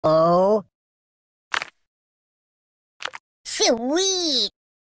Oh. Sweet!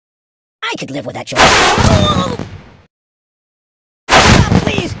 I could live with that choice. Oh! Stop,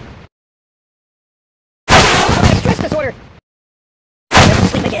 please! I have stress disorder! I'll never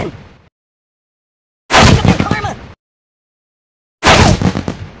sleep again! Pick up your karma! Pick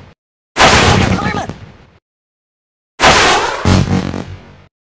up your karma!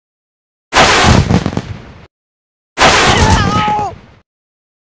 Ow!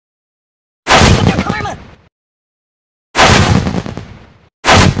 Pick up your karma!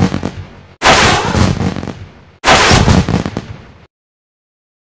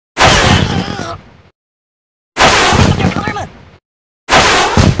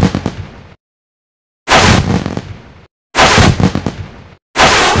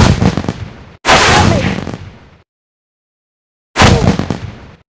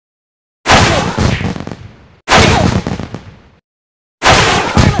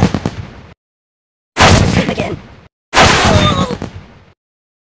 Again.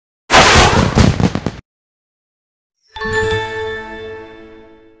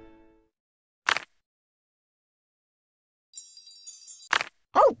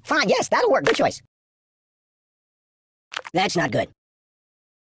 Oh, fine, yes, that'll work. Good choice. That's not good.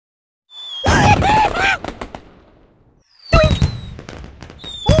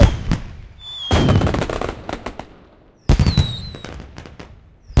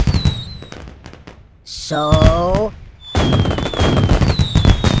 So...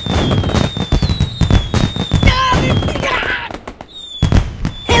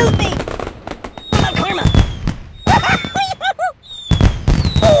 Help me! What about karma?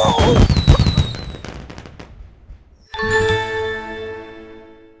 Oh!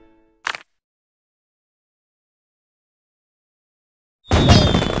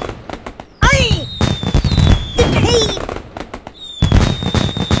 Aye! The pain!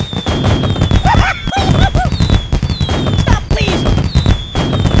 Stop, please!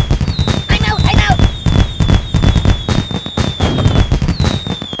 I'm out! I'm out!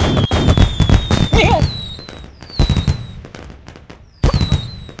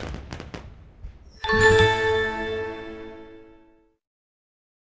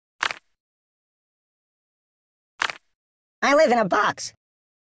 I live in a box.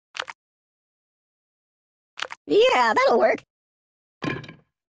 Yeah, that'll work.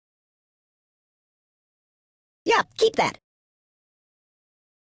 Yeah, keep that.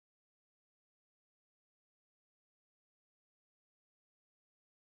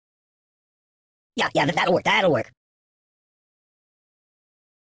 Yeah, that'll work, that'll work.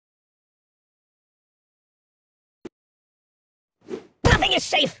 Nothing is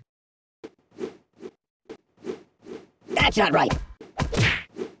safe! That's not right.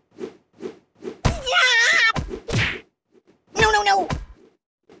 Stop! No!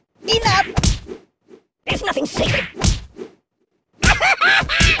 Enough! There's nothing sacred!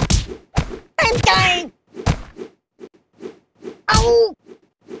 I'm dying! Oh!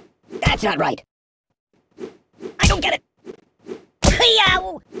 That's not right. I don't get it!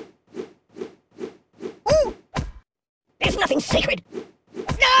 Ow! Ooh! There's nothing sacred!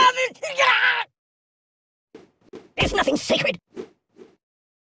 There's nothing sacred!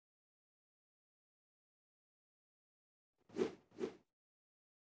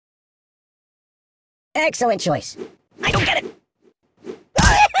 Excellent choice. I don't get it!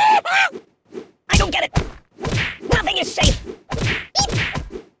 I don't get it! Nothing is safe!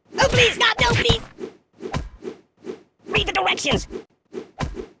 Oh, please, God, no, please! Read the directions!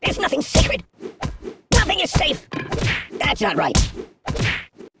 There's nothing sacred! Nothing is safe! That's not right!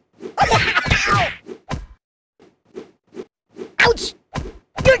 Ouch!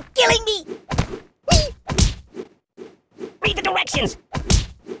 You're killing me! Read the directions!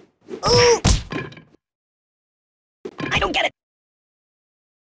 Ooh! I don't get it!